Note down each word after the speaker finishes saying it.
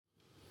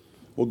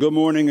Well, good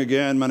morning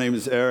again. My name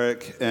is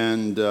Eric,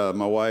 and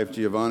my wife,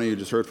 Giovanni, you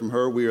just heard from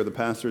her. We are the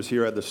pastors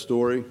here at The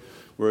Story.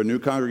 We're a new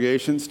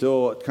congregation,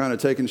 still kind of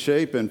taking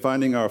shape and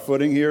finding our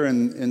footing here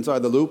inside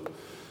the loop.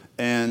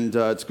 And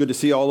it's good to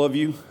see all of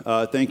you.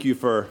 Thank you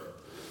for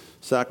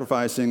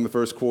sacrificing the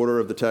first quarter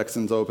of the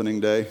Texans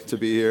opening day to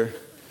be here.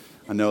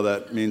 I know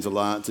that means a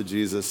lot to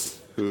Jesus,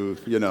 who,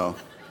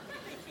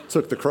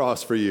 took the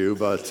cross for you,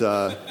 but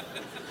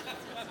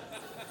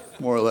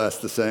more or less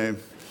the same.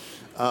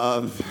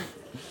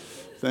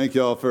 Thank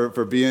y'all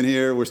for being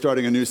here. We're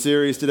starting a new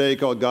series today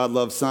called God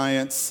Loves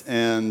Science,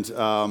 and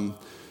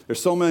there's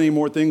so many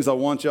more things I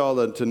want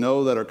y'all to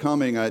know that are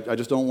coming. I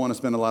just don't want to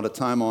spend a lot of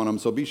time on them,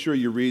 so be sure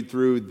you read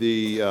through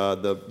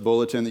the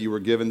bulletin that you were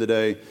given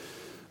today.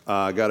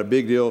 Got a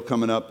big deal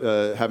coming up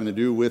having to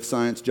do with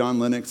science. John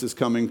Lennox is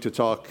coming to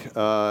talk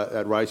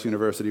at Rice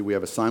University. We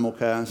have a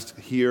simulcast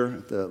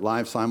here, the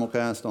live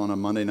simulcast on a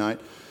Monday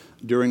night.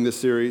 During this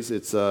series,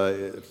 it's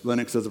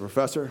Lennox is a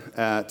professor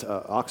at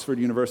Oxford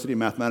University,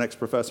 mathematics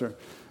professor,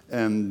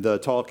 and the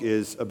talk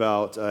is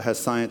about Has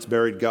Science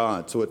Buried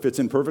God? So it fits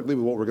in perfectly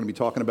with what we're going to be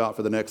talking about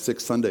for the next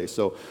 6 Sundays.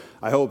 So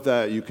I hope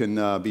that you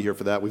can be here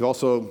for that. We've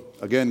also,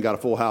 again, got a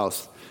full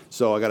house.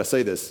 So I got to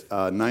say this,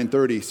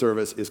 9:30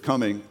 service is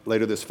coming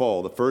later this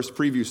fall. The first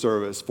preview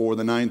service for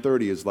the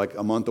 9:30 is like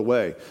a month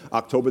away.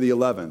 October the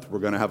 11th, we're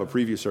going to have a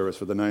preview service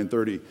for the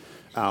 9:30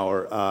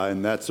 hour,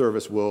 and that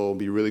service will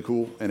be really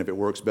cool. And if it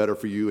works better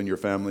for you and your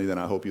family, then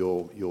I hope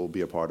you'll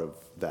be a part of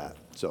that.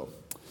 So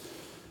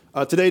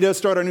today does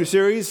start our new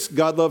series,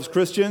 God Loves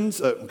Christians.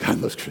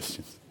 God Loves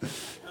Christians.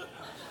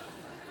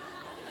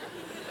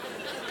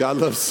 God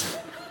loves.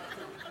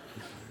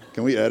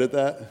 Can we edit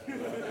that?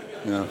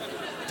 No.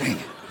 Dang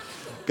it.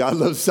 God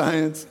loves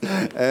science,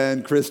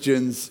 and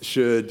Christians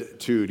should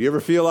too. Do you ever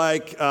feel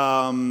like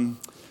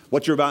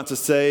what you're about to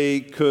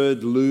say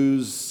could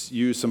lose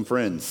you some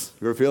friends?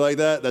 You ever feel like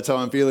that? That's how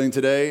I'm feeling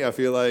today. I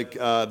feel like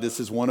this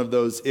is one of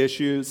those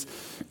issues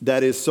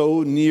that is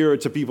so near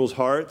to people's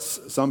hearts,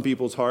 some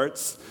people's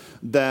hearts,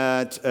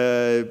 that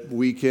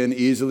we can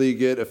easily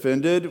get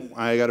offended.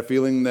 I got a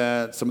feeling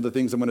that some of the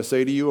things I'm going to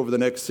say to you over the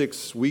next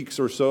 6 weeks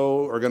or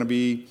so are going to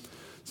be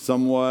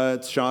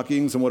somewhat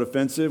shocking, somewhat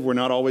offensive. We're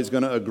not always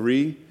going to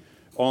agree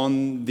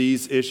on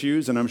these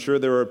issues, and I'm sure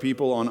there are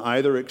people on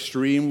either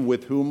extreme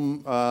with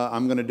whom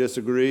I'm going to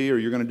disagree, or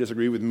you're going to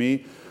disagree with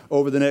me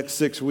over the next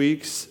 6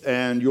 weeks,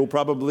 and you'll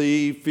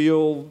probably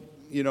feel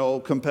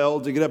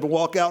compelled to get up and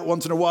walk out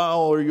once in a while,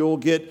 or you'll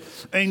get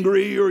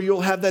angry, or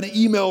you'll have that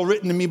email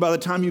written to me by the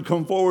time you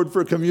come forward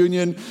for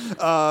communion.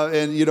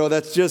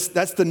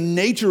 That's the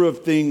nature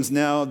of things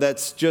now.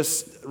 That's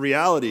just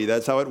reality.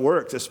 That's how it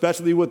works,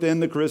 especially within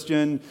the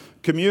Christian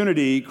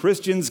community.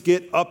 Christians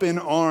get up in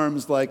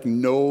arms like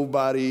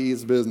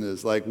nobody's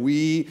business. Like,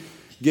 we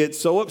get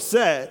so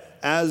upset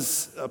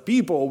as a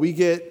people. We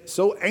get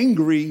so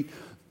angry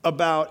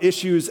about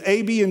issues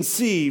A, B, and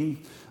C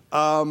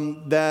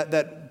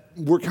that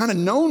we're kind of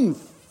known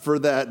for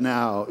that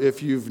now,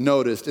 if you've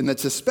noticed, and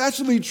that's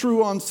especially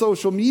true on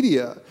social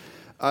media.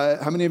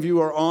 How many of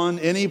you are on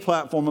any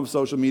platform of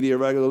social media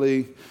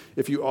regularly?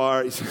 If you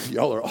are,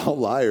 y'all are all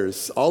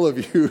liars. All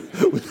of you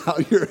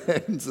without your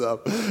hands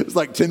up. It's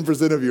like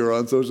 10% of you are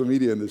on social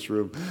media in this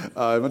room.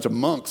 A bunch of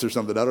monks or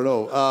something, I don't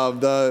know.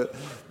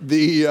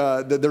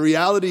 The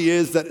reality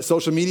is that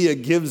social media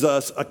gives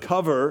us a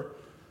cover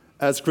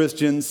as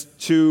Christians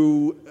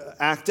to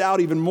act out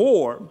even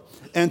more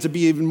and to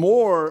be even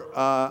more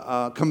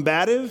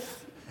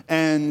combative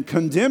and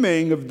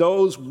condemning of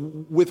those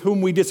with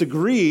whom we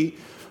disagree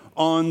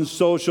on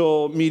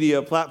social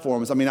media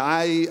platforms. I mean,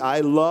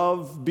 I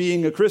love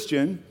being a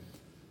Christian,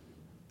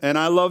 and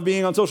I love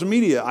being on social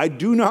media. I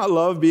do not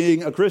love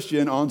being a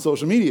Christian on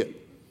social media,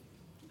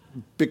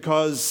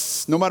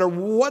 because no matter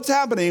what's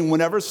happening,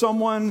 whenever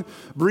someone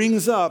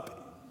brings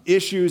up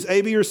issues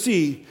A, B, or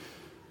C,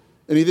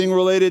 anything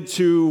related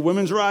to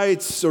women's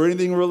rights, or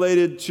anything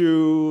related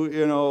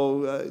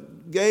to,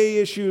 gay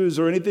issues,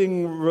 or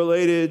anything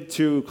related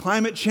to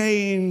climate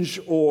change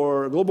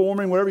or global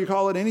warming, whatever you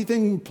call it,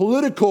 anything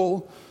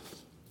political,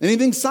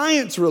 anything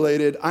science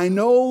related, I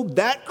know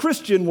that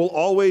Christian will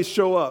always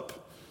show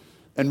up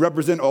and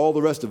represent all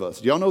the rest of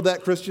us. Do y'all know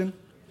that Christian?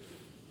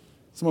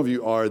 Some of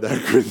you are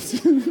that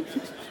Christian.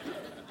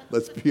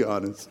 Let's be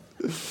honest.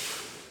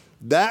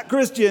 That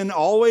Christian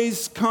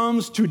always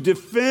comes to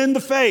defend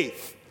the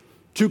faith,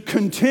 to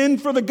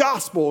contend for the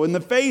gospel in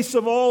the face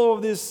of all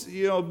of this,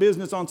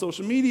 business on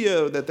social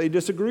media that they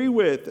disagree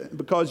with.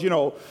 Because,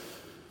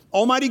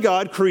 Almighty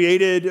God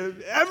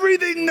created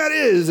everything that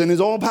is and is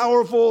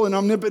all-powerful and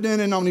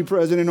omnipotent and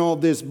omnipresent and all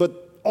this.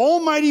 But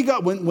Almighty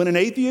God, when an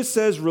atheist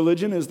says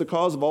religion is the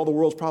cause of all the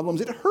world's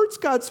problems, it hurts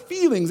God's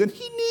feelings, and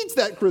he needs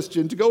that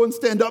Christian to go and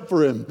stand up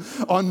for him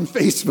on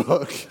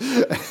Facebook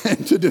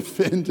and to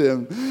defend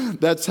him.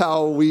 That's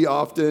how we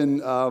often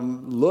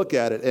look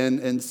at it,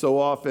 and so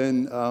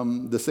often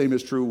the same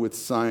is true with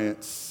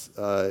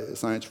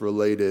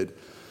science-related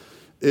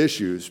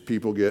issues.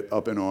 People get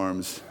up in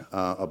arms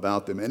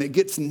about them, and it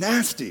gets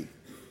nasty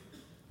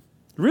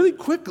really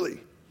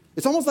quickly.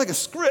 It's almost like a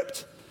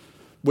script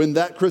when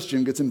that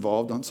Christian gets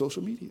involved on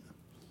social media.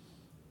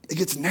 It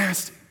gets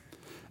nasty.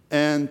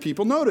 And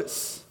people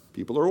notice.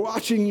 People are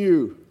watching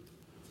you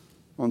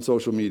on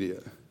social media.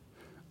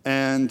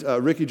 And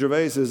Ricky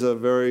Gervais is a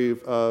very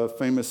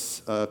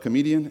famous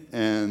comedian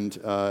and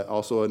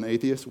also an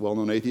atheist,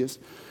 well-known atheist.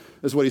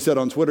 This is what he said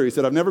on Twitter. He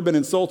said, "I've never been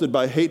insulted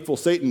by hateful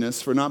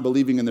Satanists for not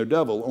believing in their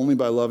devil, only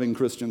by loving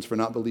Christians for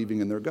not believing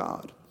in their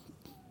God."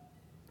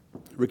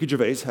 Ricky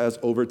Gervais has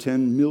over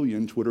 10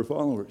 million Twitter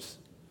followers.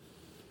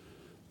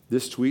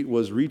 This tweet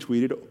was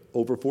retweeted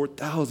over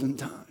 4,000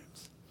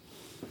 times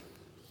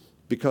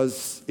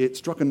because it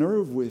struck a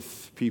nerve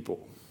with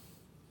people.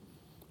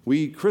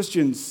 We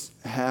Christians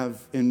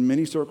have, in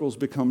many circles,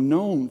 become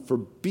known for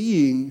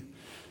being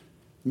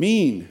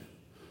mean,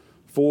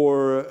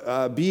 for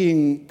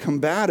being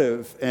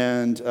combative,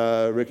 and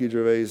Ricky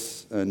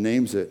Gervais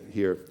names it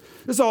here.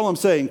 This is all I'm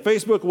saying.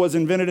 Facebook was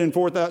invented in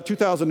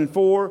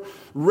 2004.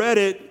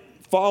 Reddit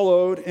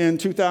followed in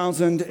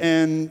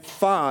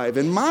 2005.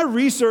 And my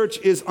research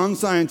is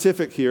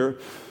unscientific here,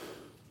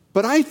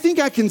 but I think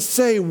I can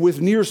say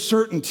with near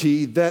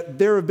certainty that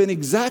there have been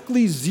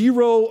exactly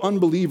 0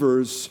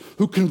 unbelievers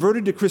who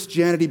converted to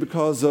Christianity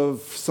because of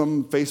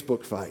some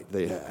Facebook fight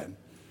they had.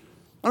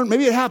 I don't know,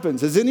 maybe it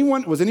happens. Was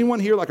anyone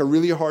here like a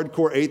really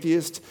hardcore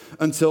atheist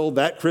until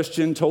that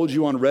Christian told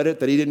you on Reddit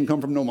that he didn't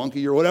come from no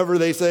monkey or whatever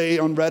they say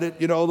on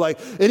Reddit? You know, like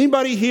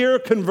anybody here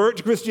convert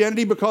to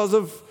Christianity because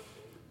of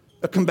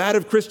a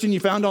combative Christian you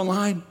found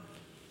online?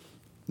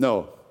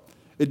 No,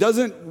 it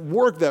doesn't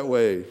work that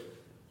way,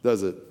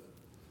 does it?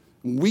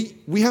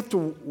 We have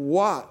to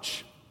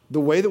watch the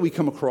way that we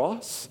come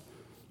across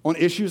on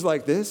issues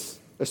like this,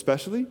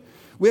 especially.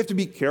 We have to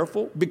be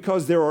careful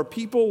because there are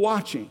people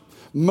watching.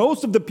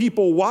 Most of the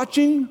people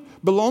watching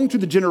belong to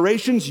the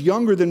generations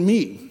younger than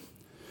me.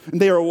 And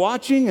they are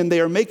watching and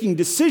they are making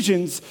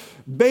decisions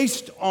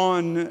based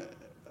on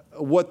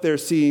what they're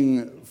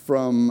seeing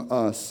from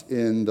us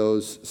in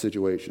those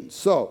situations.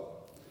 So,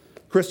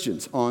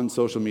 Christians on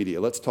social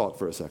media. Let's talk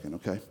for a second,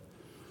 okay?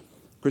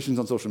 Christians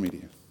on social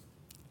media.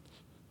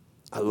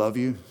 I love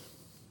you.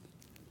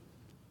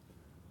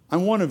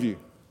 I'm one of you.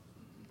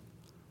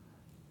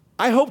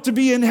 I hope to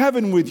be in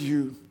heaven with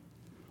you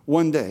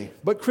one day.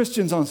 But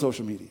Christians on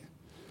social media,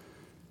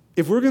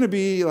 if we're going to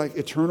be like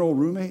eternal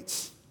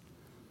roommates,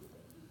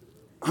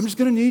 I'm just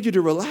going to need you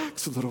to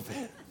relax a little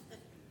bit.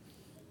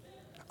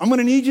 I'm going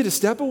to need you to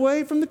step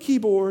away from the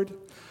keyboard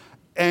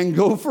and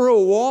go for a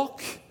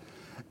walk.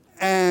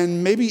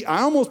 And maybe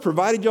I almost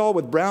provided y'all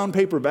with brown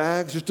paper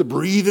bags just to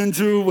breathe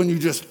into when you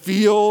just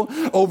feel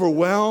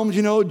overwhelmed,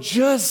 you know,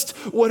 just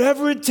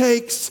whatever it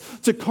takes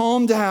to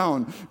calm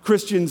down.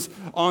 Christians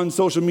on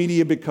social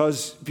media,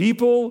 because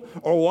people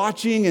are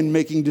watching and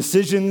making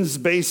decisions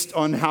based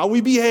on how we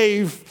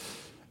behave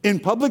in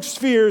public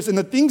spheres and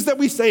the things that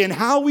we say and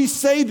how we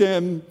say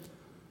them,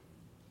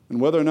 and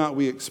whether or not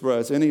we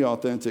express any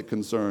authentic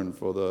concern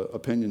for the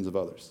opinions of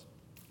others.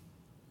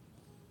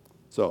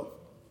 So,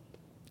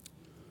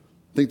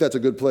 I think that's a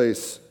good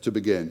place to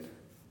begin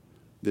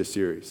this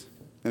series.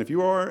 And if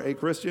you are a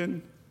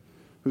Christian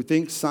who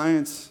thinks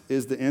science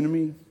is the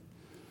enemy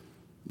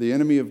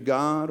of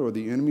God or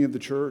the enemy of the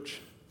church,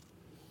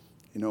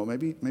 you know,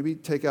 maybe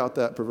take out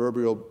that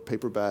proverbial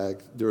paper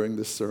bag during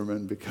this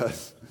sermon,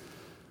 because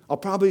I'll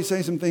probably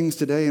say some things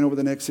today and over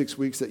the next 6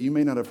 weeks that you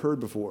may not have heard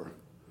before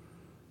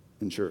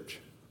in church.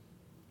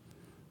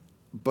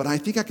 But I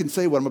think I can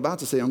say what I'm about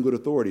to say on good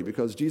authority,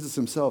 because Jesus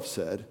himself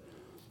said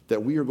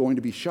that we are going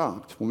to be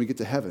shocked when we get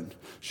to heaven,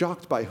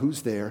 shocked by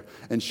who's there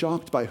and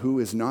shocked by who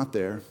is not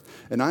there.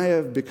 And I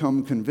have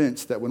become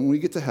convinced that when we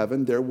get to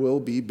heaven, there will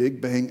be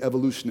Big Bang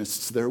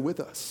evolutionists there with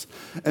us.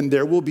 And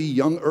there will be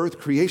young earth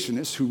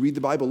creationists who read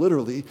the Bible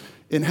literally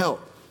in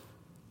hell.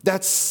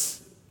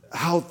 That's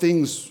how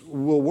things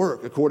will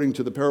work according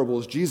to the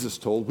parables Jesus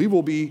told. We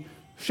will be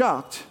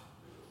shocked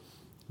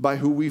by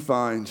who we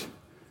find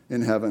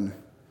in heaven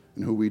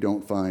and who we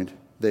don't find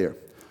there.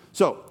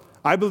 So,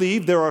 I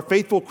believe there are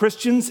faithful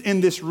Christians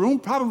in this room.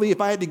 Probably, if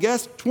I had to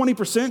guess,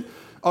 20%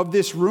 of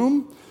this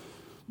room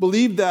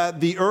believe that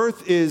the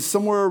earth is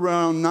somewhere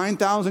around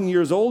 9,000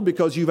 years old,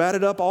 because you've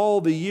added up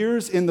all the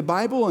years in the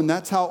Bible, and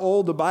that's how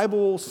old the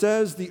Bible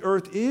says the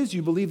earth is.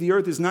 You believe the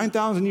earth is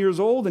 9,000 years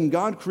old, and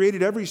God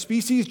created every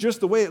species just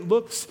the way it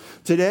looks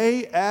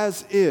today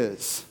as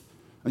is.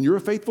 And you're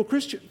a faithful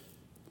Christian.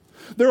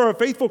 There are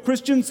faithful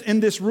Christians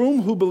in this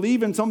room who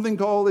believe in something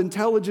called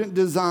intelligent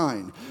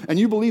design. And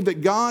you believe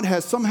that God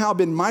has somehow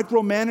been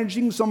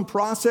micromanaging some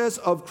process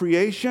of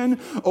creation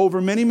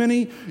over many,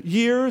 many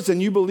years. And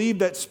you believe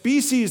that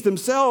species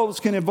themselves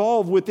can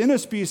evolve within a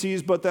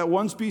species, but that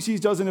one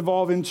species doesn't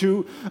evolve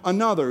into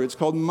another. It's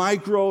called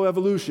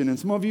microevolution. And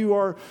some of you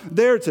are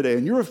there today,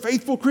 and you're a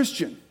faithful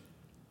Christian.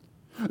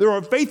 There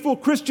are faithful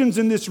Christians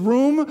in this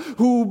room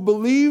who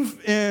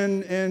believe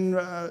in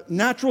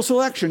natural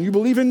selection. You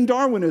believe in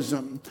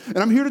Darwinism. And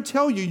I'm here to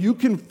tell you, you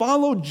can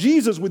follow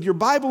Jesus with your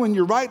Bible in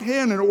your right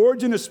hand and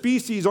Origin of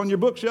Species on your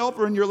bookshelf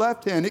or in your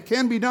left hand. It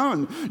can be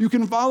done. You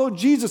can follow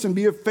Jesus and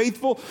be a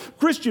faithful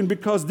Christian,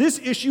 because this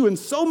issue and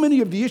so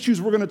many of the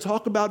issues we're going to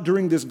talk about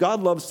during this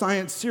God Loves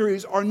Science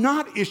series are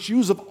not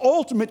issues of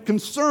ultimate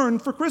concern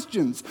for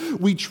Christians.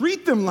 We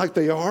treat them like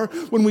they are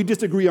when we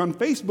disagree on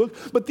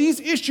Facebook, but these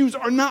issues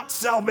are not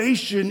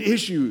salvation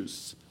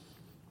issues.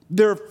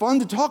 They're fun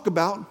to talk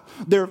about.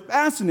 They're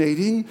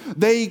fascinating.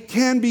 They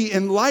can be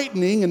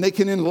enlightening, and they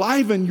can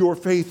enliven your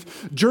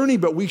faith journey,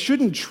 but we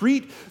shouldn't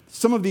treat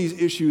some of these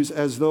issues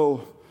as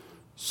though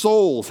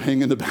souls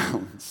hang in the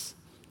balance.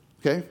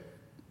 Okay?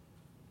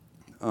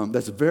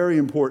 That's very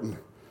important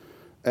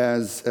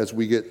as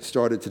we get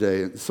started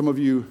today. And some of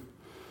you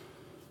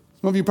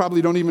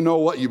probably don't even know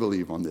what you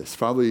believe on this.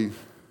 Probably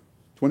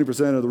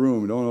 20% of the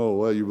room don't know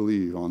what you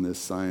believe on this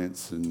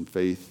science and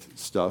faith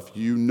stuff.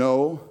 You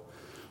know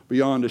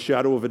beyond a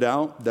shadow of a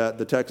doubt that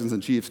the Texans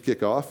and Chiefs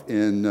kick off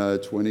in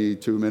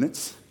 22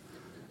 minutes.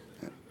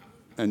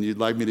 And you'd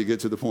like me to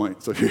get to the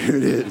point, so here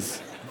it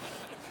is.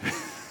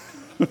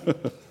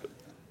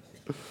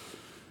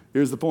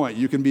 Here's the point.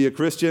 You can be a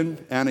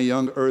Christian and a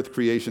young earth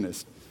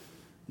creationist.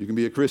 You can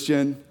be a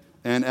Christian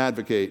and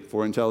advocate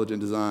for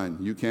intelligent design.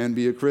 You can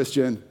be a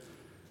Christian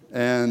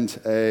and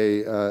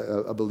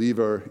a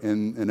believer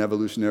in an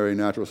evolutionary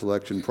natural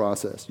selection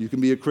process. You can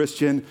be a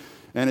Christian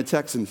and a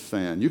Texans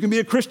fan. You can be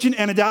a Christian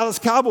and a Dallas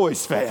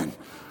Cowboys fan.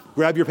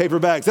 Grab your paper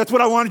bags. That's what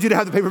I wanted you to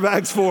have the paper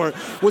bags for,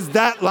 was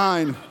that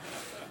line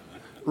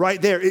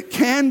right there. It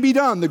can be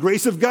done. The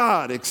grace of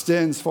God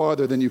extends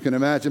farther than you can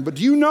imagine. But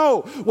do you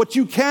know what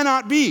you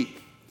cannot be?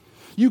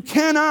 You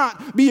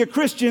cannot be a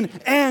Christian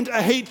and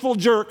a hateful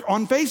jerk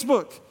on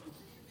Facebook.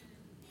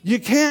 You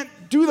can't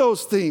do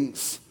those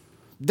things.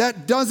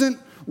 That doesn't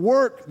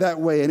work that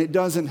way, and it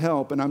doesn't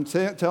help. And I'm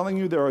telling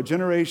you, there are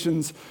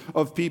generations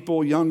of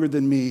people younger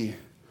than me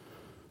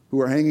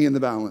who are hanging in the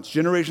balance.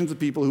 Generations of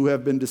people who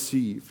have been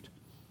deceived.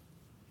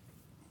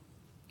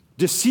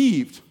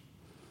 Deceived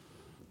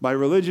by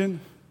religion,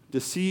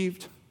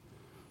 deceived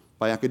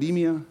by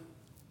academia,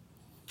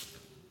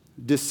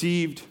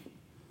 deceived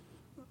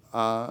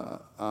by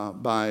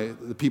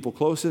the people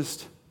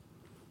closest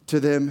to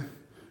them,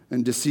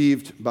 and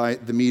deceived by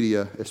the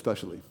media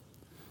especially.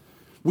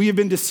 We have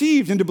been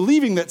deceived into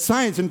believing that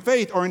science and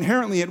faith are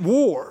inherently at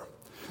war,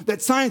 that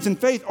science and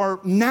faith are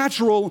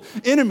natural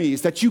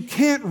enemies, that you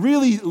can't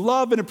really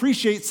love and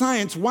appreciate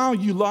science while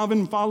you love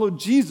and follow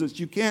Jesus.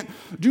 You can't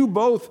do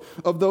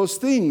both of those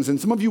things. And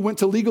some of you went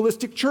to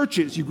legalistic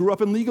churches. You grew up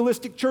in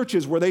legalistic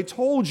churches where they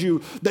told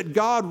you that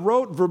God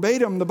wrote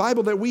verbatim the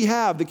Bible that we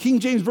have, the King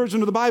James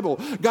Version of the Bible.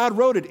 God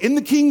wrote it in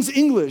the King's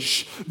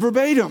English,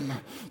 verbatim.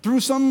 Through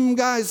some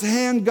guy's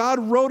hand, God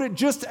wrote it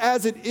just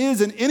as it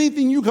is. And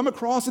anything you come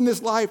across in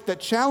this life that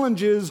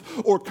challenges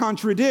or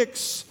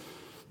contradicts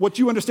what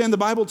you understand the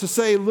Bible to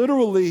say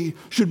literally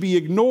should be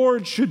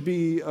ignored, should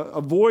be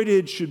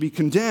avoided, should be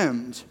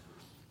condemned.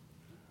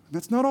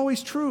 That's not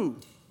always true.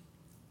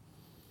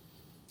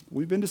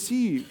 We've been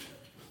deceived.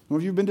 Some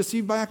of you have been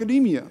deceived by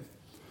academia.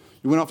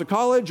 You went off to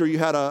college, or you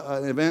had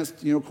an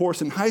advanced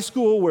course in high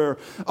school where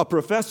a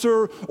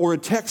professor or a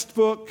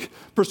textbook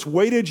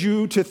persuaded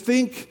you to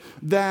think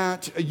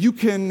that you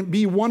can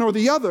be one or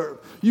the other.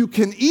 You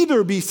can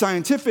either be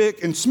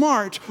scientific and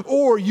smart,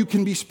 or you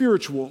can be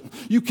spiritual.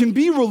 You can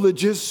be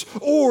religious,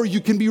 or you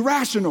can be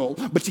rational,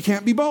 but you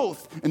can't be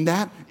both. And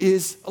that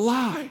is a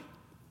lie.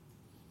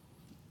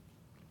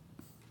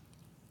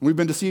 We've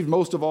been deceived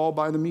most of all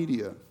by the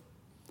media,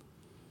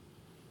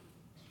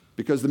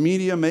 because the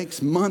media makes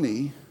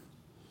money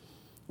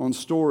on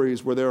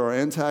stories where there are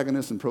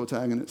antagonists and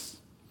protagonists,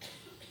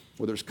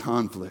 where there's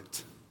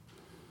conflict.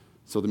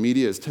 So the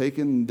media has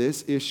taken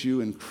this issue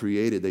and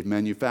they've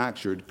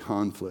manufactured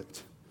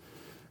conflict.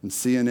 And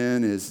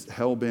CNN is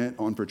hell-bent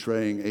on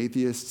portraying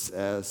atheists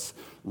as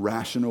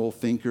rational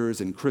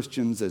thinkers and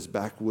Christians as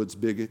backwoods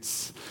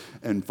bigots.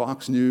 And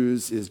Fox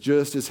News is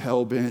just as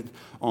hell-bent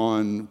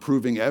on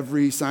proving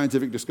every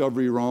scientific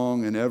discovery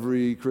wrong and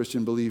every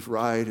Christian belief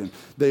right. And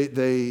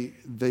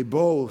they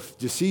both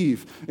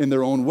deceive in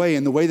their own way,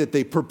 in the way that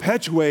they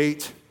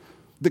perpetuate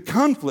the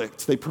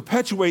conflict. They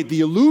perpetuate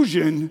the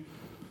illusion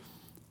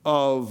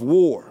of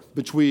war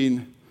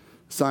between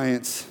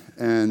science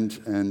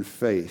and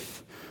faith.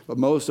 But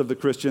most of the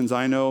Christians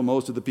I know,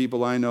 most of the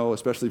people I know,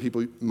 especially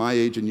people my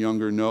age and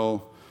younger,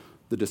 know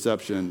the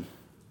deception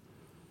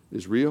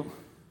is real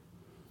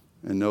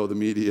and know the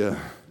media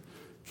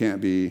can't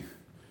be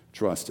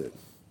trusted.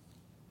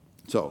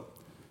 So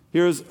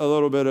here's a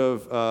little bit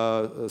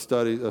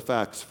of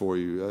facts for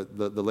you.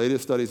 The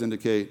latest studies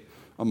indicate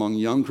among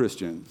young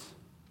Christians,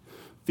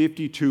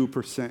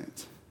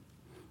 52%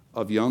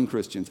 of young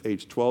Christians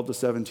aged 12 to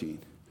 17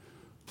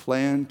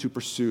 plan to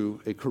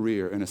pursue a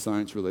career in a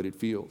science-related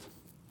field.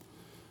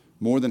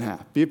 More than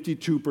half,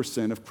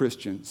 52% of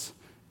Christians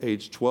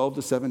aged 12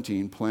 to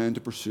 17 plan to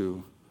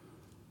pursue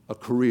a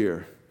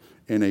career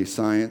in a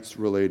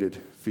science-related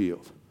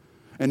field.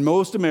 And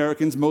most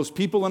Americans, most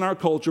people in our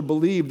culture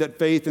believe that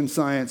faith and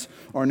science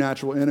are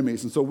natural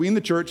enemies. And so we in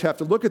the church have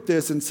to look at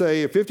this and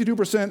say if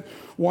 52%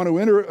 want to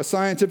enter a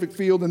scientific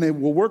field and they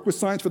will work with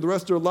science for the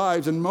rest of their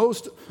lives, and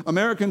most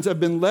Americans have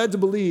been led to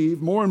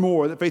believe more and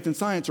more that faith and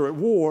science are at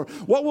war,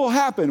 what will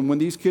happen when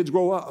these kids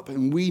grow up?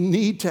 And we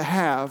need to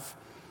have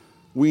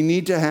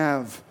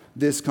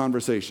this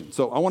conversation.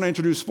 So I want to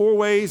introduce 4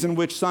 ways in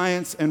which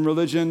science and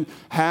religion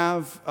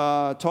have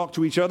talked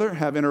to each other,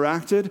 have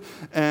interacted,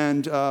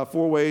 and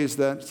 4 ways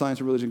that science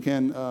and religion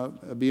can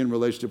be in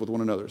relationship with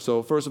one another.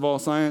 So first of all,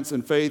 science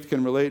and faith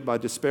can relate by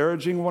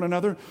disparaging one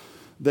another.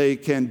 They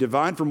can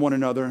divide from one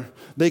another.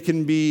 They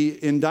can be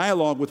in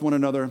dialogue with one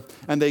another,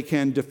 and they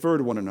can defer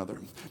to one another.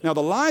 Now,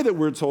 the lie that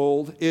we're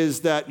told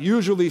is that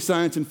usually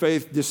science and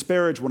faith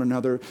disparage one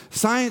another.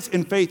 Science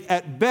and faith,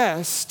 at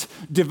best,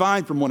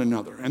 divide from one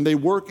another, and they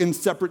work in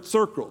separate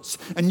circles.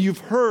 And you've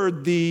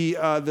heard the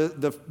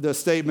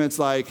statements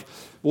like,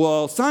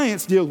 well,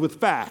 science deals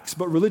with facts,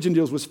 but religion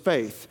deals with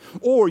faith.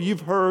 Or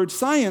you've heard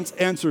science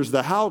answers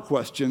the how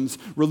questions,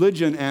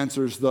 religion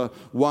answers the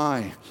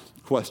why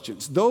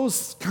questions.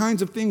 Those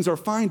kinds of things are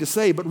fine to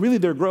say, but really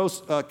they're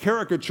gross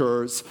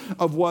caricatures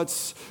of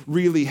what's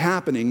really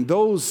happening.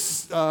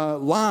 Those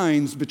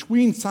lines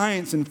between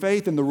science and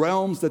faith and the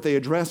realms that they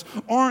address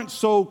aren't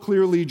so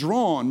clearly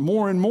drawn.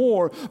 More and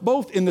more,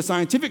 both in the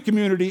scientific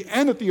community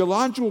and the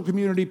theological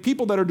community,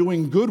 people that are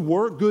doing good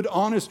work, good,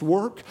 honest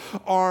work,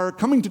 are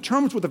coming to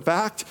terms with the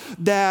fact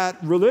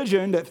that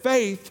religion, that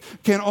faith,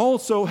 can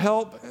also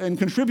help and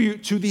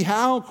contribute to the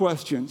how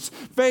questions.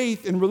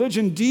 Faith and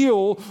religion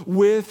deal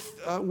with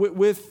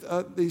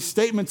these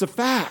statements of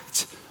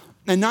fact,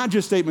 and not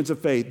just statements of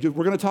faith.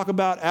 We're going to talk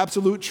about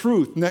absolute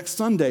truth next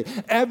Sunday.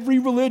 Every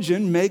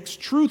religion makes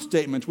truth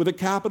statements with a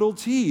capital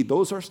T.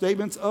 Those are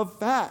statements of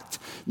fact.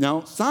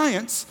 Now,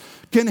 science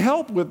can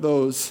help with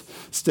those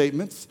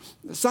statements.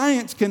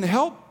 Science can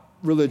help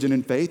religion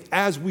and faith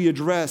as we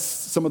address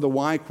some of the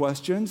why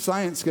questions.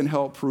 Science can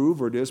help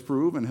prove or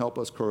disprove and help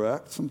us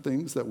correct some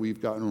things that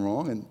we've gotten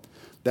wrong, and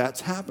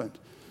that's happened.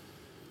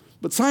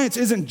 But science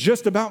isn't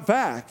just about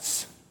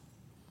facts.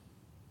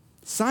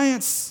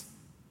 Science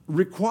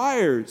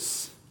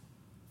requires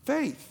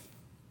faith.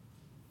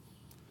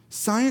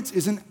 Science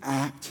is an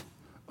act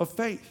of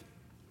faith.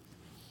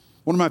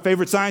 One of my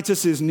favorite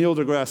scientists is Neil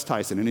deGrasse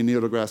Tyson. Any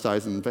Neil deGrasse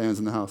Tyson fans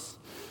in the house?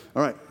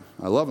 All right,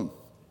 I love him.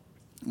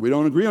 We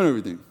don't agree on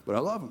everything, but I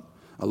love him.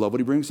 I love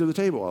what he brings to the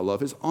table. I love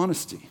his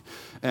honesty.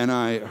 And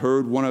I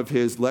heard one of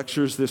his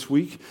lectures this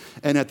week,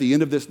 and at the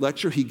end of this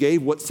lecture, he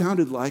gave what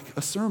sounded like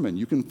a sermon.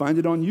 You can find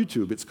it on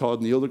YouTube. It's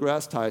called Neil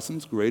deGrasse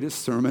Tyson's Greatest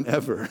Sermon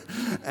Ever.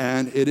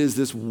 And it is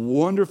this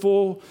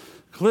wonderful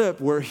clip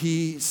where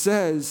he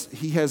says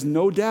he has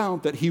no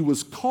doubt that he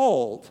was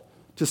called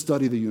to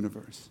study the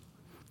universe.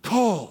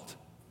 Called.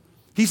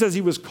 He says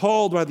he was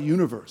called by the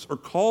universe or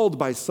called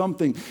by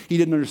something he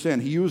didn't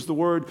understand. He used the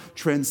word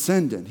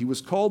transcendent. He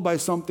was called by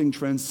something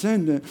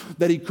transcendent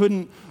that he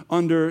couldn't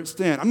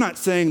understand. I'm not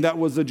saying that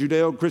was a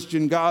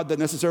Judeo-Christian God that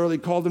necessarily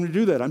called him to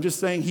do that. I'm just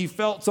saying he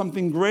felt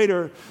something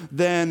greater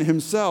than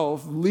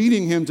himself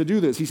leading him to do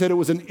this. He said it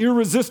was an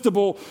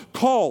irresistible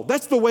call.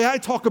 That's the way I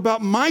talk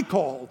about my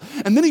call.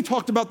 And then he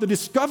talked about the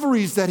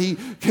discoveries that he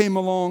came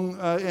along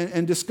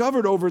and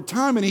discovered over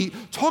time, and he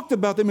talked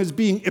about them as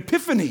being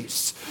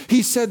epiphanies.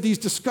 He said these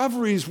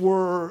discoveries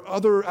were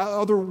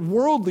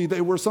otherworldly. They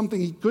were something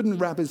he couldn't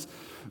wrap his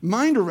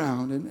mind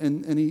around.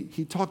 And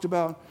he talked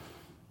about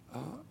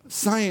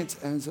science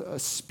as a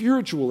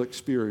spiritual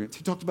experience.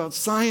 He talked about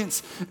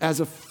science as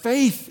a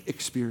faith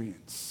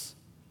experience.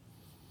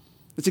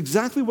 It's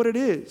exactly what it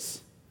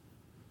is.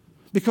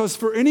 Because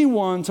for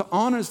anyone to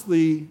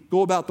honestly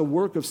go about the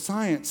work of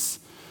science,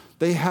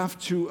 they have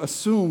to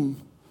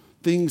assume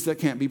things that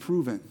can't be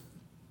proven.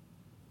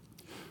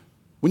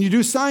 When you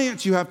do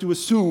science, you have to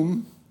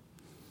assume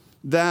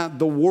that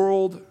the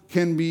world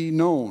can be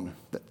known,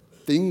 that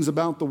things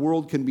about the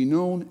world can be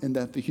known, and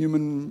that the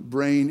human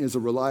brain is a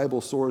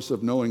reliable source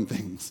of knowing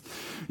things.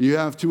 You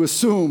have to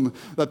assume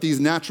that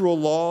these natural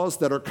laws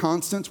that are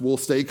constant will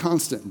stay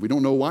constant. We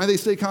don't know why they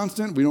stay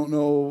constant. We don't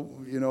know,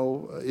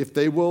 if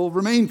they will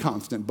remain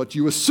constant. But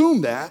you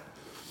assume that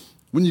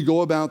when you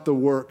go about the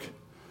work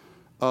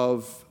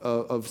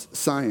of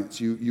science.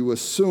 You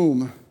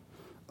assume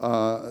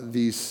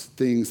these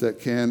things that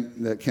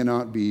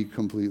cannot be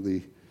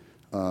completely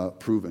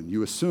proven.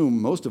 You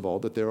assume, most of all,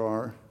 that there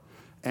are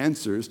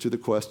answers to the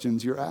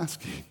questions you're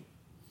asking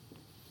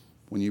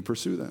when you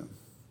pursue them.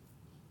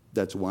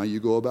 That's why you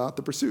go about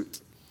the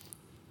pursuit.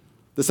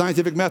 The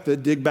scientific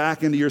method, dig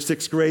back into your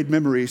 6th grade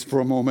memories for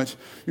a moment.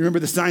 You remember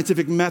the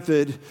scientific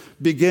method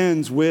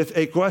begins with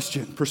a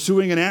question.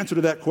 Pursuing an answer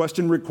to that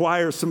question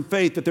requires some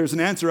faith that there's an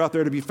answer out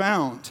there to be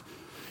found.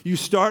 You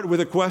start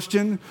with a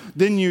question,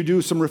 then you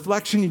do some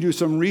reflection, you do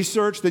some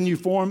research, then you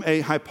form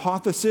a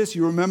hypothesis.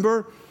 You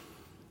remember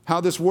how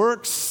this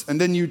works,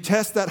 and then you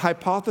test that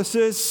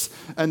hypothesis,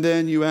 and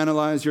then you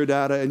analyze your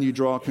data and you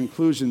draw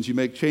conclusions. You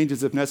make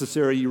changes if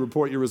necessary. You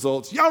report your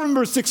results. Y'all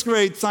remember 6th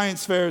grade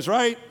science fairs,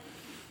 right?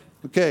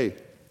 Okay.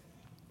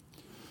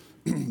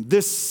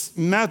 This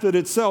method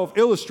itself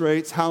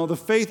illustrates how the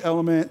faith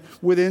element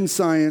within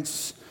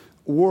science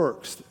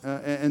works.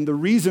 And the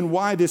reason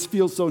why this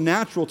feels so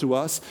natural to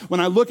us, when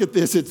I look at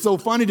this, it's so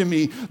funny to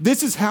me.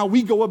 This is how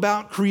we go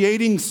about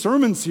creating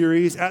sermon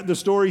series at The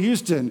Story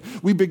Houston.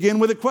 We begin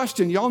with a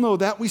question. Y'all know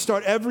that. We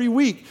start every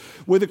week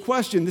with a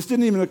question. This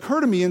didn't even occur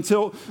to me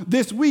until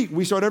this week.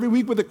 We start every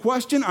week with a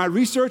question. I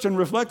research and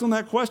reflect on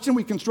that question.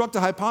 We construct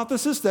a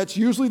hypothesis. That's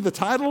usually the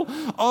title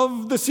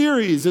of the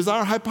series, is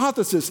our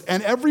hypothesis.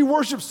 And every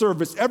worship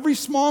service, every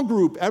small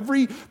group,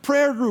 every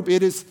prayer group,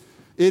 it is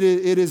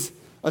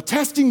a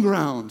testing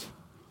ground.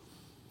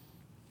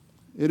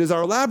 It is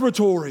our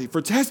laboratory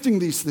for testing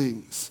these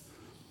things.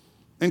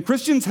 And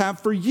Christians have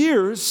for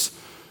years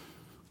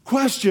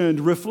questioned,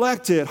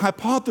 reflected,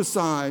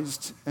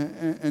 hypothesized,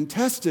 and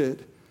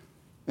tested,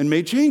 and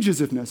made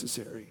changes if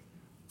necessary.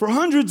 For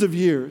hundreds of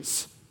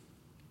years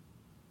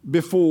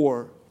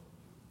before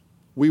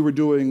we were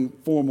doing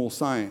formal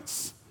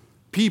science.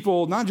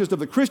 People, not just of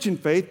the Christian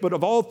faith, but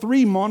of all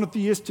three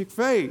monotheistic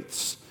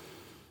faiths.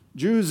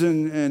 Jews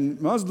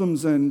and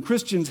Muslims and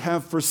Christians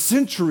have for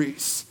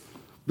centuries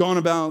gone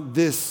about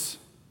this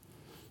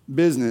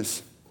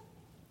business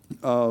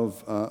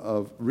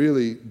of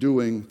really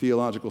doing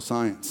theological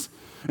science.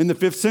 In the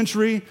 5th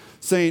century,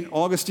 St.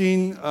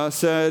 Augustine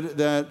said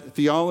that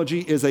theology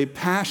is a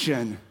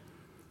passion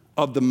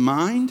of the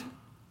mind.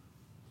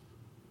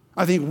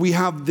 I think we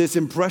have this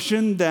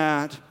impression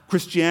that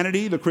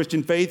Christianity, the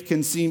Christian faith,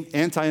 can seem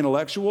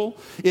anti-intellectual.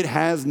 It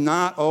has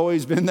not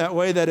always been that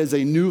way. That is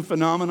a new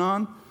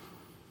phenomenon.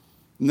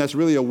 And that's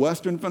really a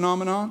Western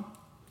phenomenon.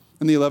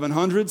 In the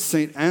 1100s,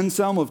 St.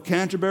 Anselm of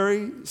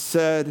Canterbury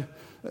said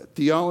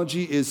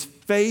theology is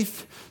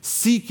faith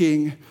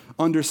seeking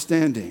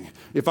understanding.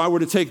 If I were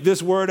to take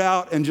this word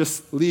out and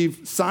just leave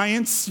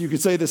science, you could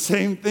say the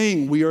same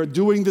thing. We are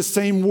doing the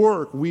same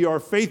work. We are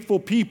faithful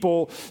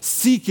people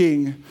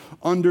seeking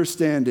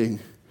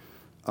understanding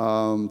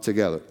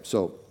together.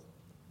 So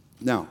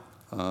now,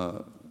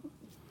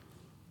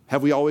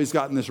 have we always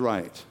gotten this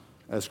right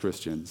as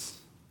Christians?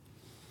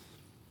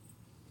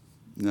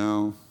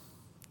 No.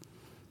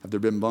 Have there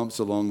been bumps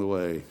along the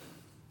way?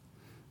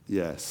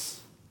 Yes.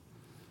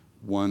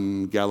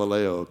 One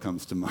Galileo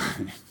comes to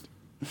mind.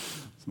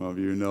 Some of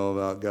you know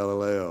about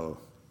Galileo,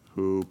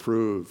 who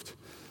proved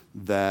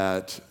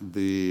that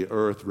the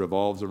earth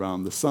revolves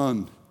around the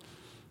sun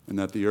and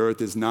that the earth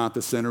is not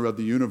the center of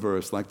the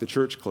universe like the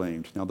church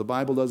claimed. Now, the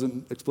Bible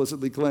doesn't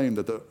explicitly claim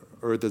that the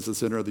earth is the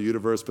center of the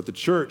universe, but the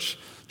church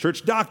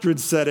doctrine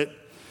said it,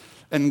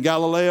 and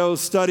Galileo's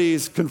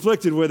studies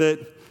conflicted with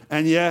it.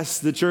 And yes,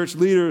 the church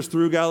leaders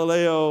threw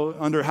Galileo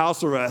under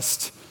house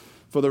arrest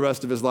for the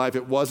rest of his life.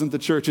 It wasn't the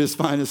church's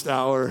finest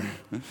hour.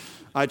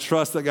 I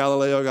trust that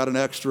Galileo got an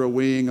extra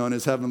wing on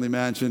his heavenly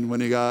mansion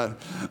when he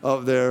got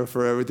up there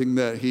for everything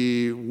that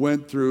he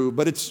went through.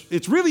 But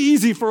it's really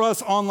easy for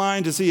us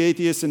online to see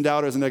atheists and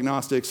doubters and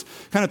agnostics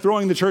kind of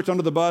throwing the church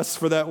under the bus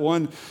for that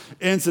one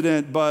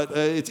incident. But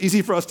it's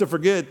easy for us to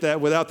forget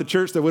that without the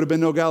church, there would have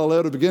been no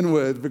Galileo to begin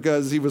with,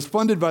 because he was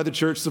funded by the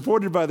church,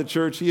 supported by the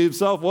church. He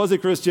himself was a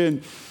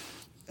Christian.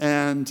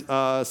 And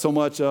so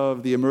much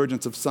of the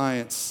emergence of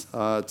science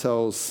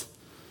tells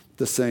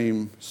the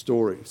same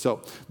story.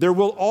 So there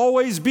will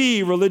always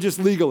be religious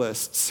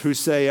legalists who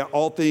say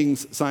all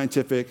things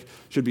scientific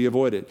should be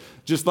avoided.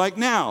 Just like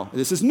now,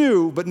 this is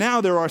new, but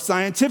now there are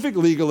scientific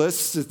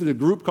legalists, it's a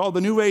group called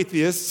the New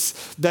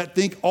Atheists, that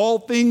think all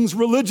things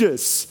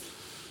religious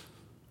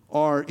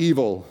are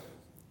evil.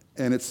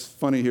 And it's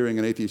funny hearing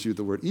an atheist use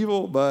the word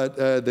evil, but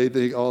they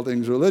think all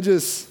things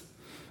religious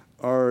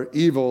are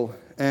evil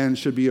and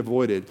should be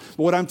avoided.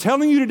 But what I'm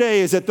telling you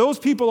today is that those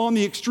people on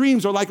the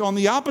extremes are like on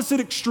the opposite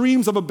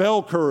extremes of a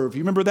bell curve.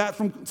 You remember that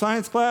from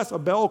science class? A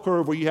bell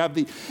curve where you have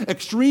the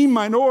extreme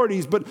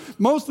minorities, but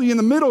mostly in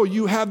the middle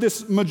you have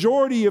this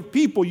majority of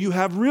people. You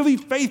have really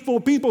faithful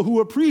people who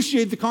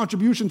appreciate the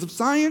contributions of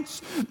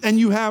science, and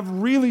you have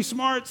really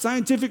smart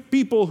scientific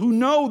people who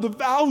know the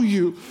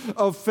value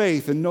of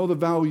faith and know the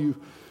value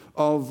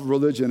of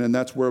religion, and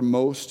that's where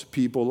most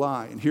people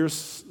lie. And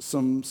here's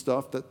some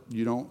stuff that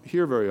you don't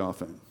hear very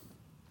often.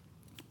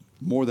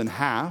 More than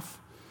half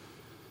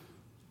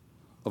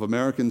of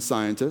American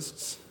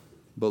scientists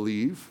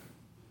believe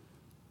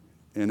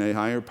in a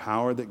higher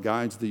power that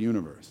guides the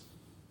universe.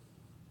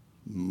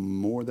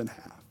 More than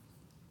half.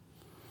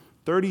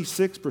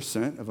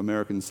 36% of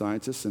American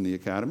scientists in the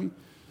academy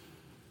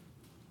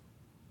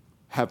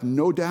have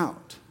no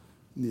doubt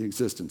in the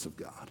existence of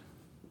God.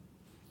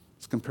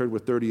 It's compared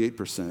with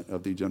 38%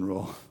 of the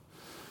general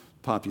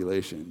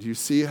population. Do you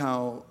see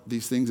how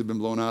these things have been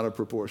blown out of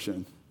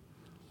proportion?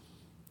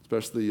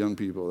 Especially young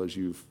people, as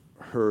you've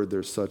heard,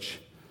 there's such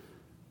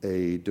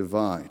a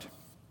divide.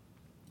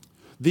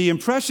 The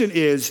impression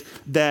is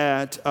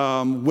that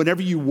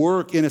whenever you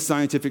work in a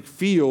scientific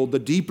field, the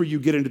deeper you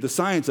get into the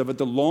science of it,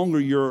 the longer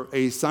you're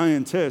a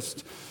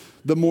scientist,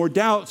 the more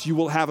doubts you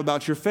will have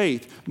about your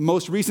faith.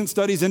 Most recent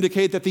studies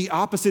indicate that the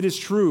opposite is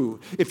true.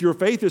 If your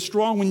faith is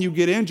strong when you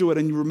get into it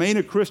and you remain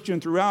a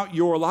Christian throughout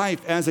your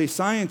life as a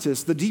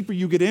scientist, the deeper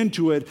you get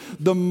into it,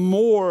 the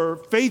more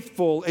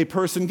faithful a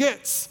person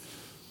gets.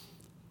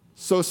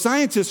 So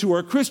scientists who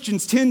are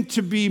Christians tend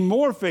to be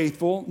more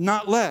faithful,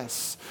 not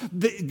less.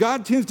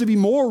 God tends to be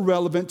more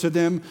relevant to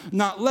them,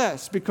 not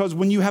less, because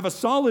when you have a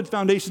solid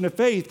foundation of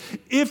faith,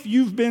 if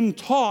you've been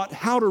taught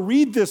how to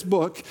read this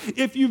book,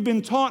 if you've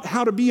been taught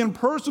how to be in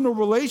personal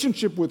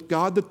relationship with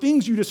God, the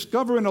things you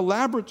discover in a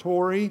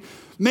laboratory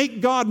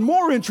make God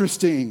more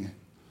interesting,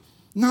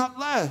 not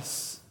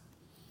less.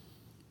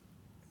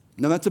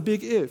 Now that's a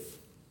big if.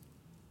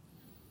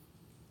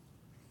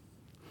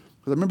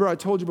 Because remember I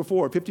told you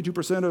before,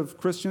 52% of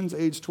Christians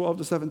aged 12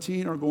 to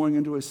 17 are going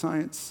into a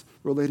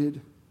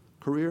science-related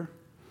career.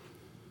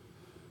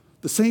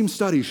 The same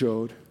study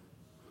showed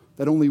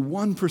that only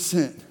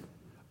 1%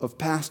 of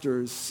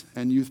pastors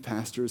and youth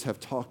pastors have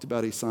talked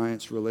about a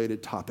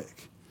science-related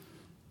topic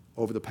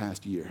over the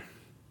past year.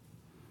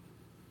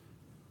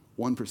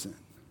 1%. And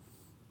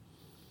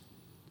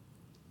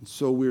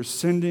so we're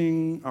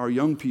sending our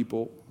young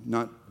people,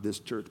 not this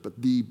church,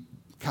 but the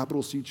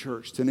capital C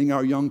church, sending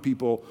our young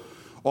people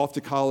off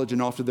to college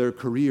and off to their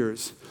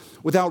careers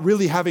without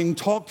really having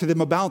talked to them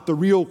about the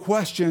real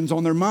questions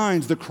on their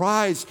minds, the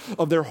cries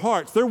of their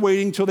hearts. They're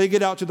waiting till they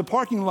get out to the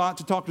parking lot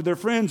to talk to their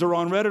friends or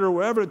on Reddit or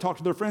wherever to talk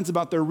to their friends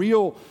about their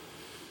real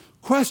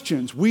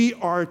questions. We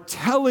are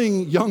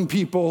telling young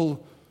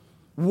people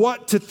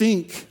what to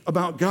think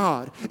about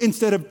God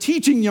instead of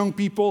teaching young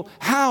people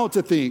how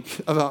to think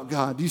about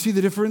God. Do you see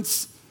the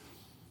difference?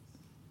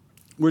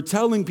 We're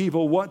telling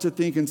people what to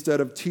think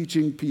instead of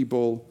teaching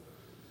people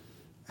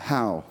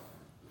how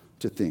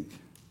to think.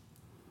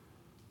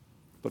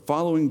 But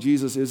following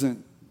Jesus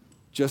isn't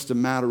just a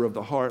matter of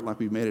the heart like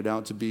we've made it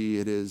out to be.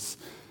 It is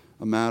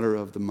a matter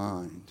of the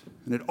mind.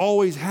 And it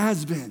always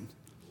has been.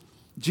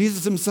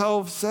 Jesus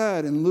himself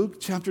said in Luke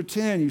chapter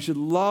 10, you should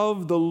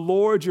love the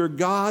Lord your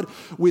God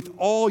with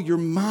all your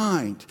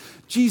mind.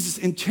 Jesus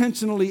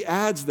intentionally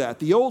adds that.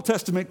 The Old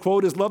Testament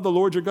quote is love the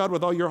Lord your God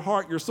with all your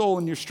heart, your soul,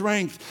 and your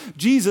strength.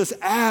 Jesus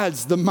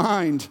adds the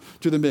mind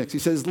to the mix. He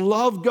says,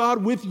 love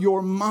God with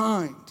your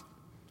mind.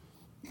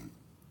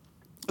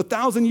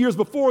 1,000 years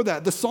before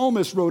that, the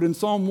psalmist wrote in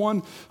Psalm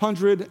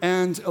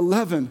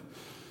 111,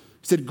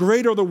 he said,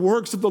 great are the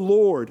works of the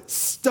Lord,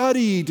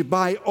 studied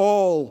by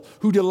all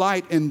who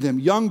delight in them.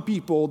 Young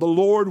people, the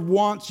Lord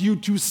wants you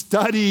to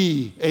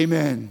study.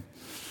 Amen.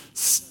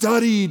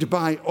 Studied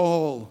by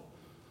all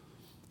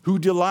who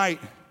delight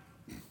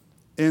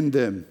in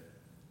them.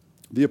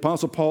 The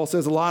Apostle Paul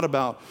says a lot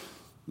about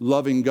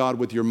loving God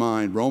with your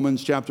mind.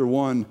 Romans chapter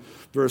 1,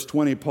 verse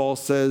 20, Paul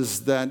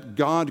says that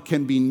God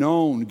can be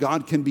known,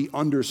 God can be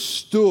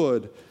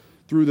understood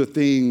through the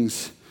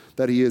things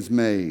that he has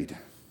made.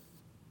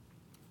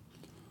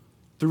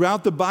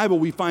 Throughout the Bible,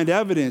 we find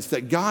evidence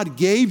that God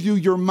gave you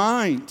your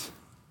mind.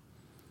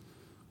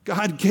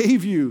 God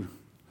gave you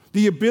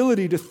the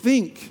ability to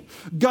think.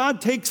 God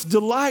takes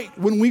delight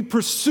when we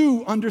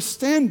pursue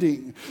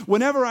understanding.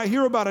 Whenever I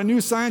hear about a new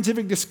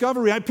scientific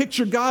discovery, I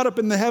picture God up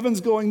in the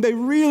heavens going, they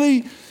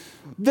really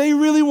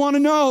want to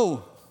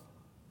know.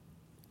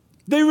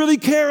 They really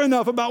care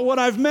enough about what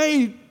I've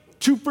made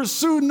to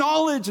pursue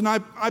knowledge. And I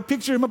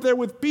picture him up there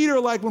with Peter,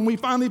 like when we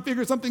finally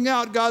figure something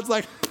out, God's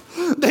like,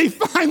 they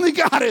finally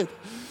got it.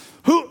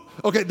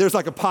 Okay, there's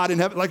like a pot in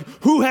heaven. Like,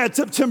 who had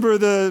September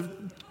the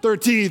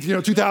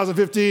 13th,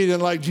 2015,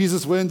 and like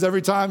Jesus wins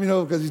every time,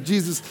 because he's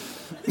Jesus.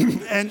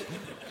 And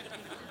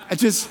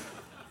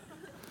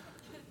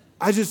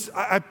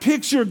I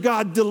picture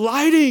God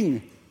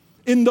delighting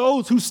in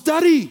those who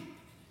study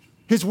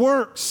his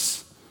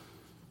works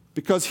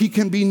because he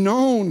can be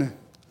known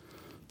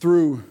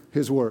through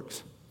his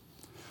works.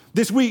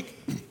 This week,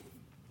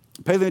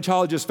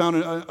 paleontologists found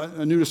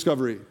a new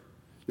discovery.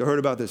 You heard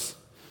about this?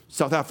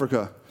 South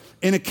Africa,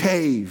 in a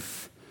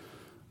cave.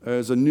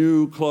 There's a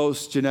new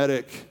close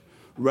genetic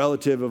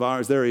relative of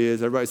ours. There he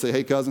is. Everybody say,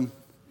 hey, cousin.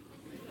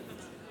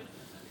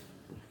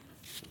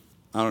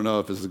 I don't know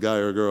if it's a guy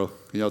or a girl.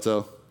 Can y'all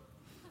tell?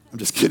 I'm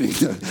just kidding.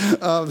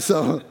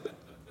 So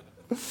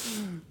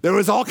there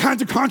was all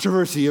kinds of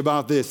controversy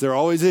about this. There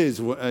always is,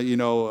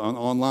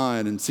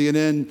 online. And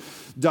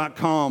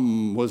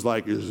CNN.com was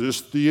like, is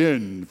this the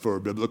end for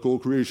biblical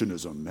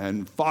creationism?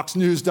 And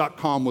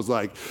FoxNews.com was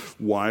like,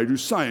 why do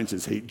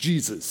scientists hate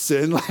Jesus?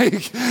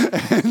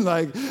 And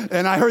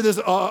I heard this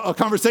a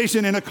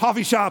conversation in a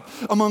coffee shop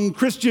among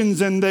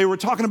Christians, and they were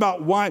talking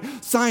about why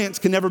science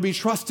can never be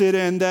trusted,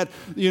 and that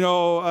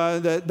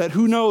that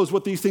who knows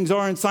what these things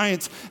are, and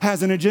science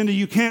has an agenda.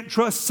 You can't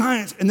trust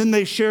science. And then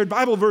they shared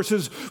Bible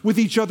verses with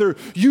each other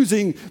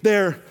using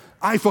their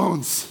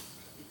iPhones.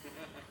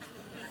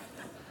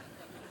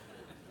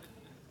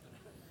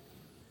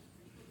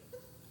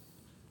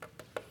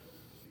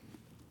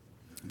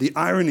 The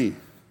irony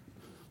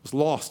was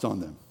lost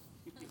on them.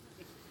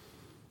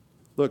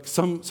 Look,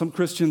 some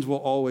Christians will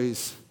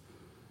always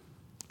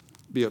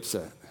be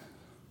upset.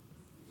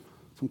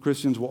 Some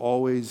Christians will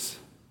always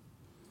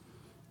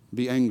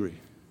be angry.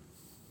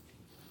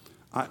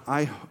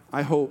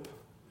 I hope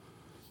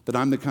that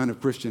I'm the kind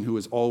of Christian who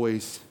is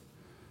always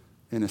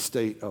in a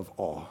state of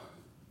awe.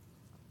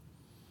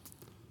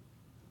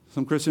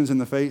 Some Christians in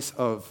the face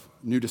of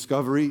new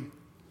discovery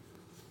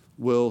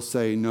will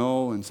say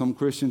no, and some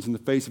Christians in the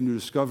face of new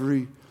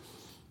discovery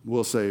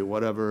will say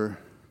whatever.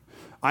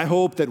 I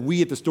hope that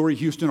we at the Story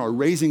Houston are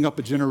raising up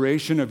a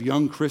generation of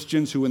young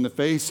Christians who in the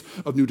face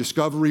of new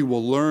discovery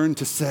will learn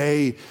to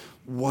say,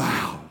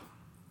 wow.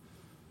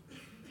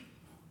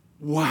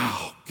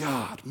 Wow,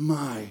 God,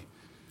 my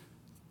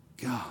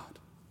God.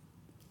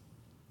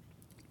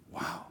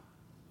 Wow.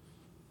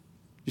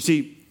 You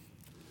see,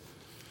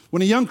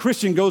 when a young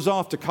Christian goes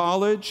off to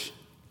college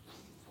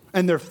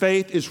and their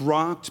faith is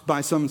rocked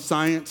by some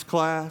science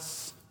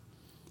class,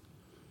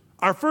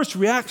 our first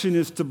reaction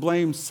is to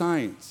blame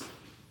science.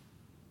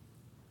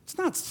 It's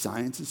not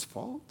science's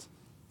fault.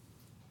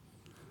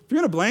 If you're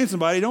going to blame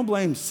somebody, don't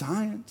blame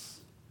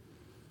science.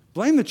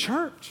 Blame the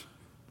church.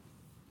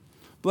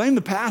 Blame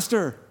the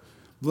pastor.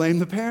 Blame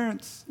the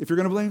parents if you're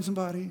going to blame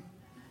somebody.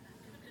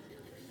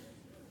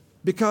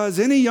 Because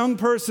any young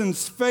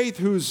person's faith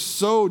who's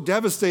so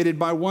devastated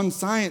by one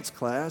science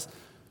class,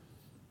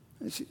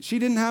 she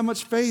didn't have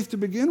much faith to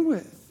begin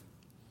with.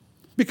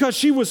 Because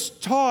she was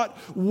taught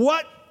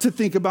what to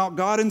think about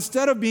God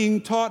instead of being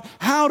taught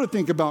how to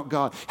think about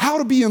God, how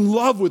to be in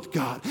love with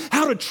God,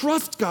 how to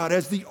trust God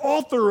as the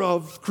author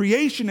of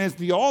creation, as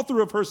the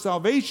author of her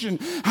salvation,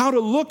 how to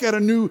look at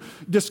a new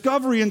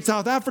discovery in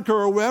South Africa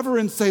or wherever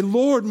and say,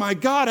 Lord, my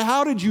God,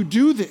 how did you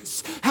do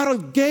this? How to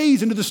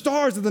gaze into the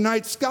stars of the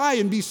night sky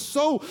and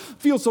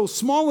feel so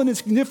small and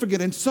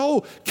insignificant and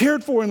so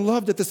cared for and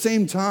loved at the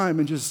same time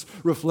and just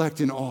reflect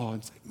in awe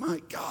and say,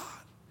 my God.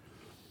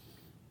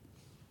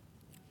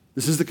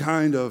 This is the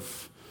kind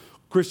of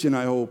Christian,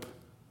 I hope,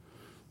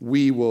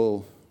 we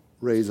will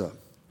raise up.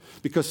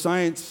 Because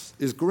science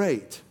is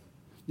great.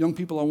 Young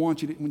people, I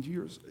want you to, when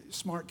you're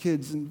smart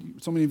kids,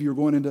 and so many of you are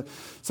going into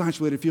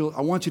science-related field,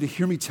 I want you to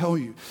hear me tell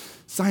you,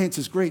 science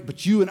is great,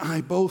 but you and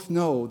I both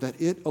know that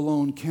it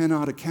alone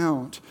cannot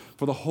account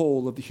for the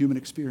whole of the human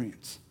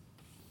experience.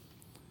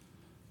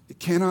 It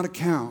cannot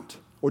account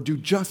or do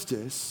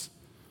justice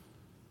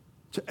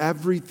to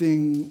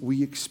everything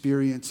we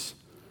experience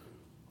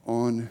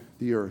on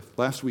the earth.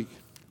 Last week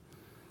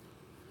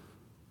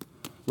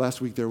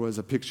there was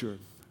a picture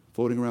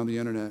floating around the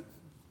internet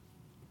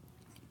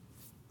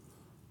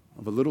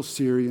of a little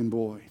Syrian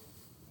boy.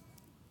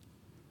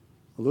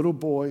 A little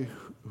boy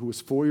who was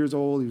 4 years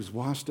old. He was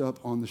washed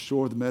up on the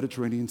shore of the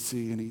Mediterranean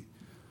Sea, and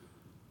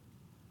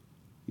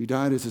he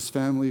died as his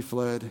family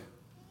fled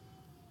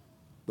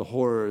the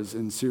horrors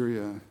in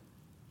Syria.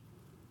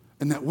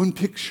 And that one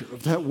picture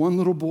of that one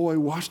little boy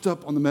washed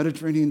up on the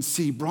Mediterranean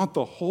Sea brought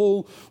the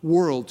whole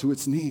world to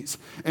its knees.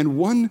 And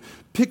one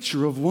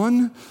picture of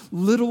one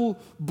little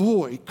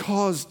boy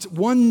caused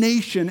one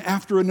nation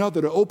after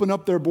another to open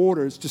up their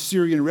borders to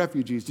Syrian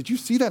refugees. Did you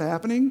see that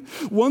happening?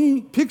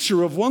 One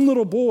picture of one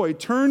little boy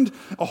turned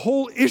a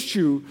whole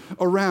issue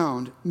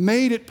around,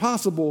 made it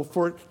possible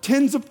for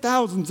tens of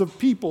thousands of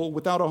people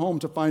without a home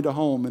to find a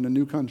home in a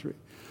new country.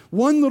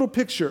 One little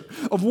picture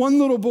of one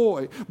little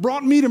boy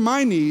brought me to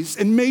my knees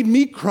and made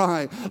me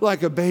cry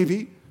like a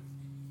baby.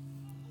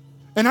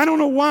 And I don't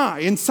know why,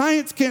 and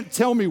science can't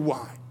tell me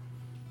why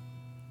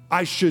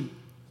I should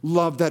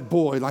love that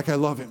boy like I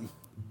love him.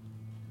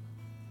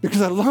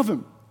 Because I love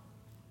him.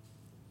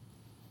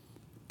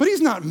 But he's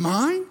not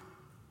mine.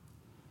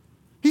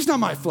 He's not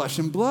my flesh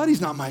and blood.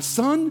 He's not my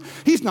son.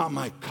 He's not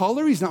my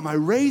color. He's not my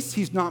race.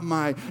 He's not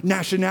my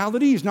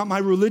nationality. He's not my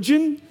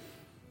religion.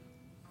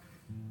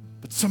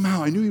 But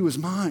somehow I knew he was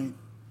mine.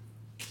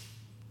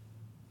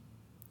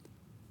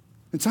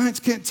 And science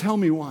can't tell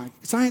me why.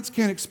 Science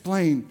can't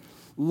explain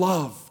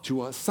love to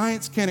us.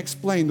 Science can't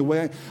explain the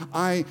way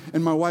I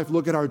and my wife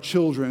look at our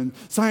children.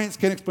 Science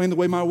can't explain the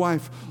way my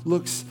wife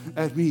looks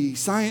at me.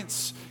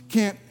 Science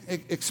can't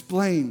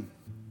explain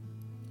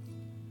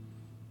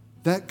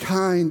that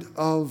kind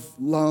of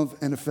love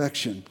and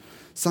affection.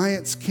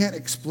 Science can't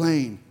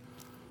explain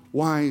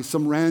why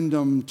some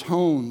random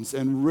tones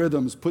and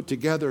rhythms put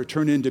together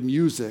turn into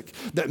music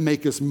that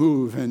make us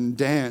move and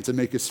dance and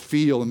make us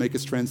feel and make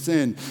us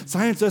transcend.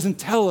 Science doesn't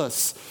tell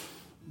us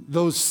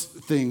those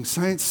things.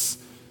 Science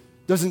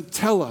doesn't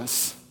tell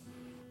us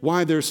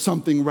why there's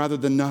something rather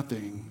than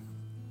nothing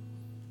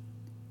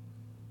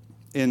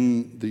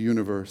in the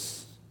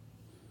universe.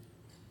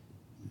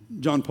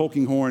 John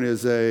Polkinghorne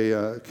is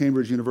a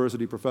Cambridge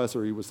University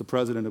professor. He was the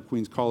president of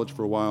Queens College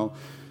for a while.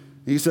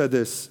 He said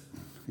this.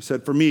 He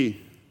said, "For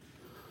me,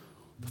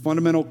 the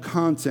fundamental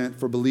content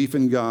for belief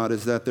in God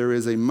is that there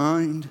is a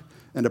mind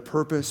and a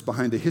purpose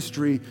behind the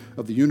history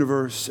of the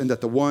universe, and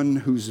that the one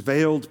whose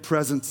veiled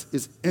presence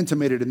is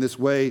intimated in this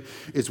way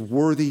is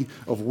worthy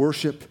of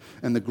worship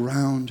and the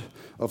ground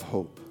of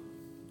hope."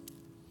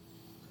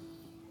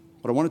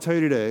 What I want to tell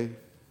you today,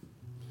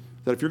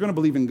 that if you're going to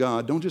believe in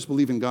God, don't just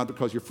believe in God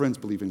because your friends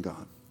believe in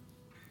God.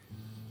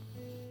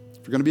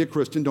 If you're going to be a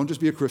Christian, don't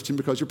just be a Christian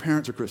because your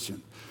parents are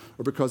Christian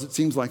or because it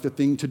seems like the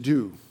thing to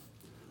do.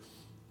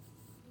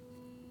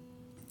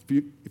 If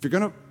If you're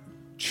going to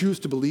choose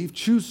to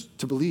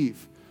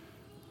believe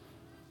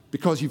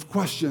because you've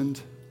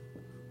questioned,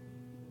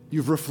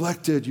 you've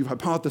reflected, you've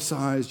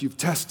hypothesized, you've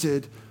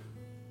tested,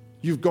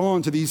 you've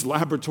gone to these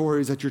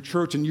laboratories at your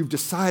church and you've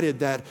decided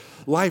that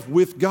life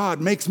with God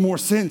makes more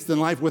sense than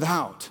life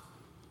without.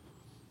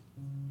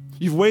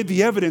 You've weighed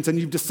the evidence and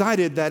you've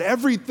decided that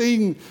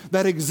everything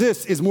that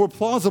exists is more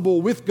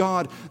plausible with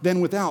God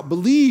than without.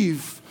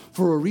 Believe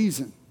for a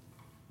reason.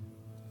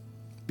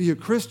 Be a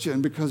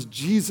Christian because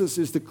Jesus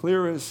is the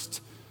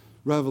clearest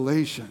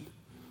revelation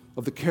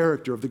of the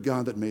character of the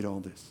God that made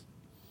all this.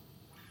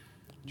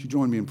 Would you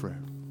join me in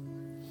prayer?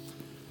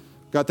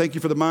 God, thank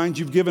you for the minds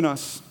you've given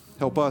us.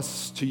 Help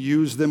us to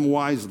use them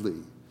wisely.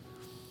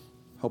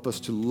 Help us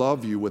to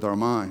love you with our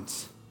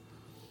minds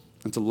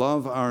and to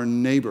love our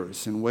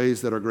neighbors in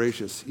ways that are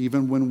gracious,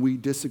 even when we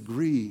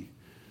disagree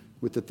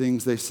with the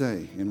things they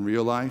say in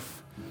real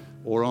life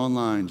or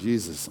online.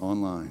 Jesus,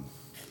 online.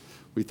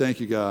 We thank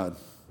you, God,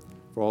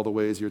 for all the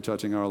ways you're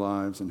touching our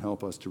lives, and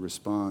help us to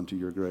respond to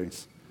your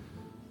grace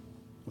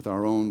with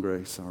our own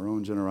grace, our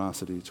own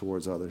generosity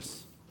towards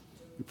others.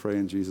 We pray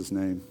in Jesus'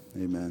 name,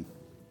 amen.